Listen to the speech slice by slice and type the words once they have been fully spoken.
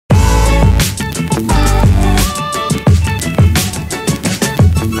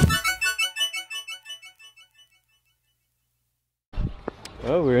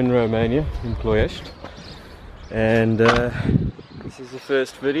Romania, in Ploiești, and this is the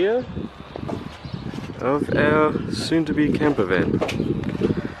first video of our soon-to-be camper van.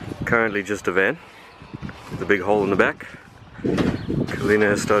 Currently just a van with a big hole in the back. Calina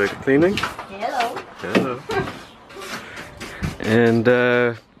has started cleaning. Hello. Hello. And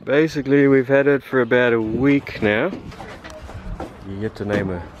basically we've had it for about a week now. You get to name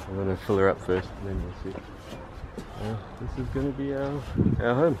her. I'm going to fill her up first and then you'll see. This is going to be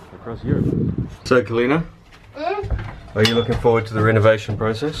our home across Europe. So Calina, are you looking forward to the renovation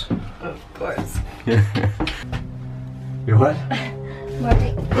process? Of course. You what?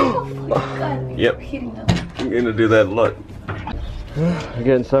 Marty. Oh my god. Yep. Hitting them. I'm going to do that a lot. We're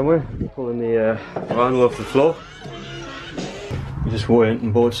getting somewhere. Pulling the vinyl off the floor. We just went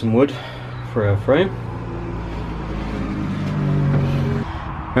and bought some wood for our frame.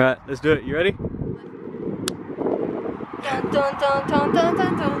 Alright, let's do it. You ready? Dun, dun, dun, dun,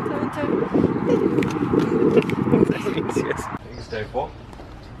 dun, dun, dun, dun. Yes. Thanks, T4.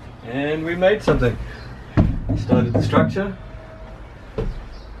 And we made something. We started the structure,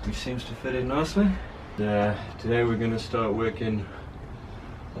 which seems to fit in nicely. Today we're going to start working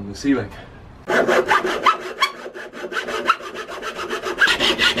on the ceiling.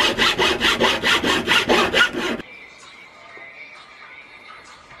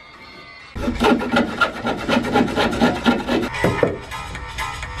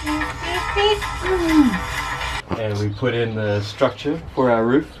 And we put in the structure for our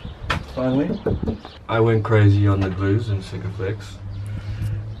roof, finally. I went crazy on the glues and Sikaflex,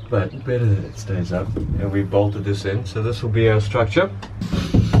 but better that it stays up. And we bolted this in, so this will be our structure.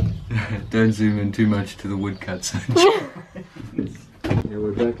 Don't zoom in too much to the woodcuts. Yeah,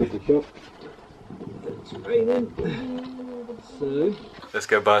 we're back at the shop. It's raining. So, let's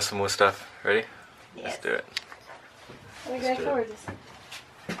go buy some more stuff. Ready? Yes. Let's do it. We're going forward this.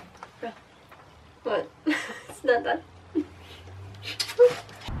 What? It's not done.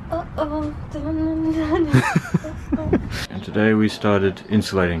 Uh-oh. And today we started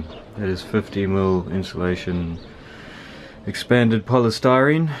insulating. That is 50mm insulation expanded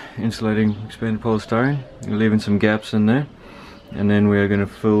polystyrene. Insulating expanded polystyrene. We're leaving some gaps in there. And then we are going to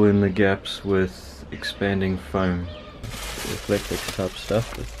fill in the gaps with expanding foam. Reflectix type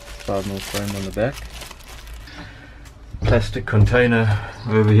stuff with 5mm foam on the back. Plastic container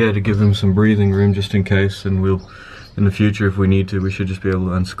over here to give them some breathing room just in case, and we'll, in the future if we need to, we should just be able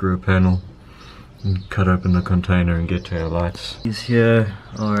to unscrew a panel and cut open the container and get to our lights. These here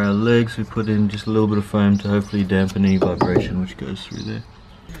are our legs. We put in just a little bit of foam to hopefully dampen any vibration which goes through there.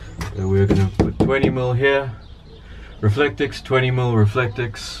 So we're going to put 20mm here, Reflectix, 20mm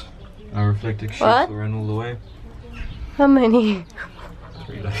Reflectix. Our Reflectix sheets will run all the way. How many?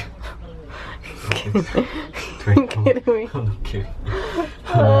 3 legs. I'm kidding me. I'm not kidding.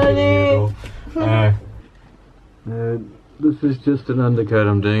 I'm not kidding. This is just an undercoat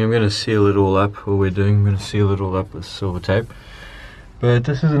I'm doing. I'm going to seal it all up. What we're doing, I'm going to seal it all up with silver tape. But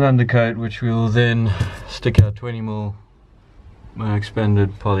this is an undercoat which we will then stick our 20mm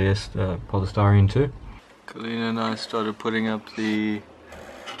expanded polystyrene to. Calina and I started putting up the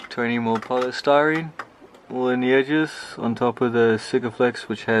 20mm polystyrene all in the edges on top of the Sikaflex,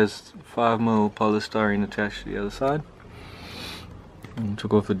 which has 5mm polystyrene attached to the other side. And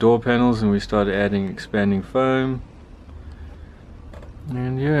took off the door panels and we started adding expanding foam.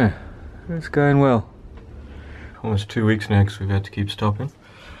 And yeah, it's going well. Almost 2 weeks now because we've had to keep stopping.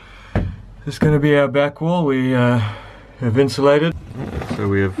 This is going to be our back wall. We have insulated. So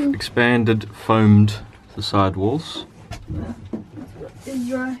we have expanded, foamed the side walls. It's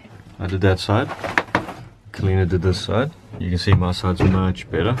dry. I did that side. Calina did this side. You can see my side's much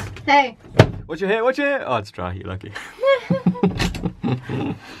better. Hey! Watch your hair, watch your hair! Oh, it's dry, you're lucky. So,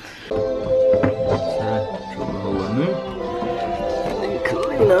 drill a hole in there. And then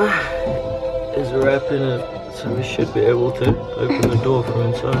Calina is wrapping it, so we should be able to open the door from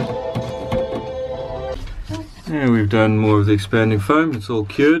inside. Yeah, we've done more of the expanding foam, it's all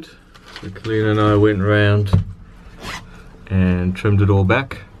cured. So Calina and I went around and trimmed it all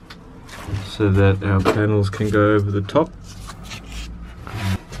back, so that our panels can go over the top.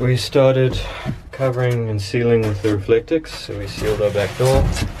 We started covering and sealing with the Reflectix, so we sealed our back door,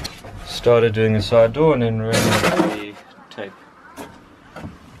 started doing the side door, and then ran the tape,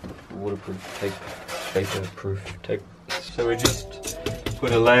 waterproof tape, vapor-proof tape. So we just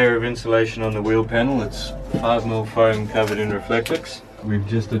put a layer of insulation on the wheel panel. It's 5mm foam covered in Reflectix. We've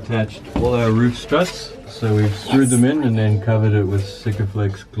just attached all our roof struts, so we've screwed them in and then covered it with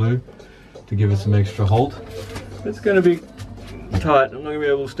Sikaflex glue to give it some extra hold. It's going to be tight. I'm not going to be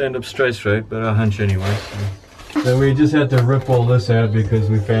able to stand up straight, but I'll hunch anyway. So So we just had to rip all this out because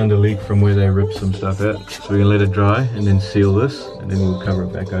we found a leak from where they ripped some stuff out. So we're gonna let it dry and then seal this, and then we'll cover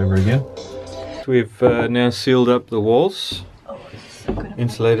it back over again. So we've now sealed up the walls,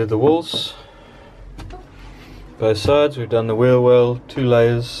 insulated the walls. Both sides, we've done the wheel well, 2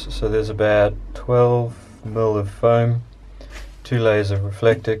 layers, so there's about 12 mil of foam, 2 layers of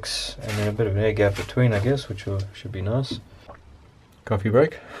Reflectix, and then a bit of an air gap between, I guess, which should be nice. Coffee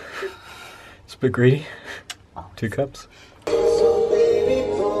break. It's a bit greedy. 2 cups.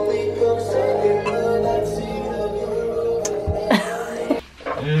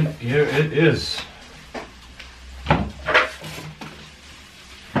 And here it is.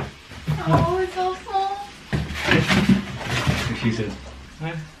 Oh, it's so small. She says,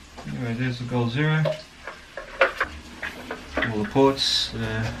 yeah. Anyway, there's the goal 0. All the ports,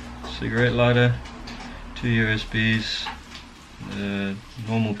 cigarette lighter, 2 USBs,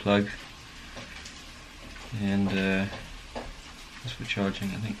 normal plug, and that's for charging,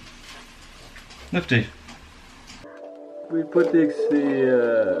 I think. Nifty. We put the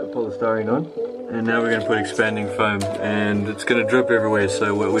polystyrene on, and now we're going to put expanding foam, and it's going to drip everywhere.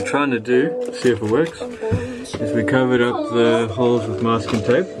 So what we're trying to do, see if it works, is we covered up the holes with masking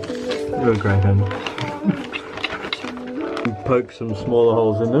tape. You're a great hand. We poke some smaller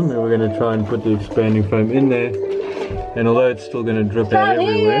holes in them, and we're going to try and put the expanding foam in there. And although it's still going to drip out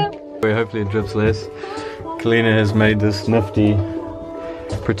everywhere, hopefully it drips less. Calina has made this nifty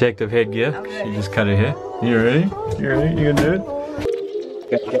protective headgear. She just cut her hair. You ready? You ready? You gonna do it?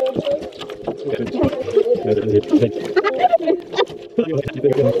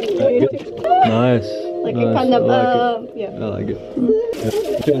 Nice. Like nice. it kind of, I like it.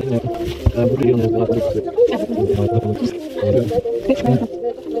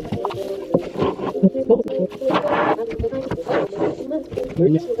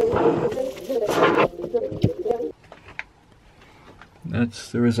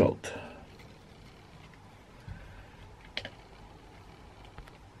 That's the result.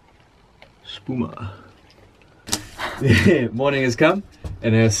 Spuma. Morning has come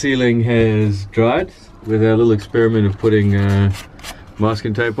and our ceiling has dried with our little experiment of putting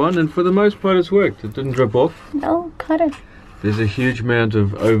masking tape on, and for the most part it's worked. It didn't drip off. No, cut it. There's a huge amount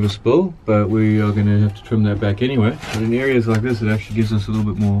of overspill, but we are going to have to trim that back anyway. But in areas like this it actually gives us a little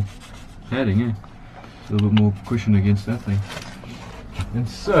bit more padding, yeah. A little bit more cushion against that thing. And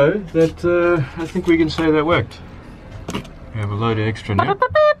so that I think we can say that worked. We have a load of extra now.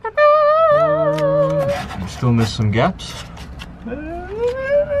 Still miss some gaps.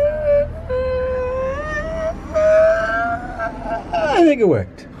 I think it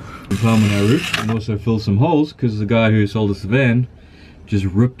worked. We climb on our roof and also fill some holes because the guy who sold us the van just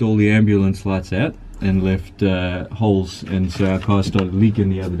ripped all the ambulance lights out and left holes, and so our car started leaking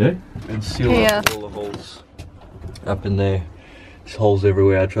the other day. And seal up all the holes up in there. There's holes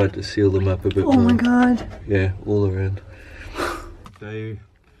everywhere. I tried to seal them up a bit more. Oh my god. Yeah, all around. Day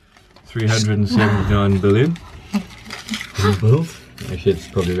 379 billion build. Actually it's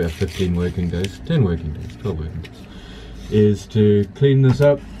probably about 15 working days, 10 working days, 12 working days. Is to clean this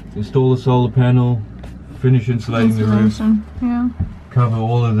up, install the solar panel, finish insulating the roof, cover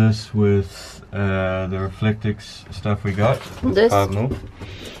all of this with the Reflectix stuff we got. This? 5 mil.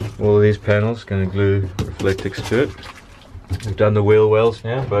 All of these panels, going to glue Reflectix to it. We've done the wheel wells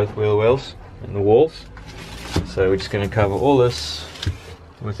now, both wheel wells and the walls. So we're just going to cover all this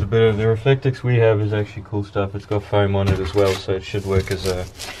with a bit of the Reflectix we have. Is actually cool stuff. It's got foam on it as well, so it should work as a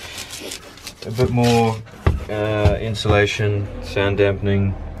bit more insulation, sound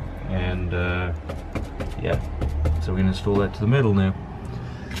dampening, and yeah. So we're going to install that to the metal now.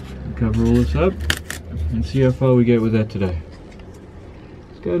 Cover all this up and see how far we get with that today.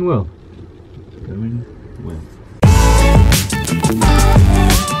 It's going well. It's going well.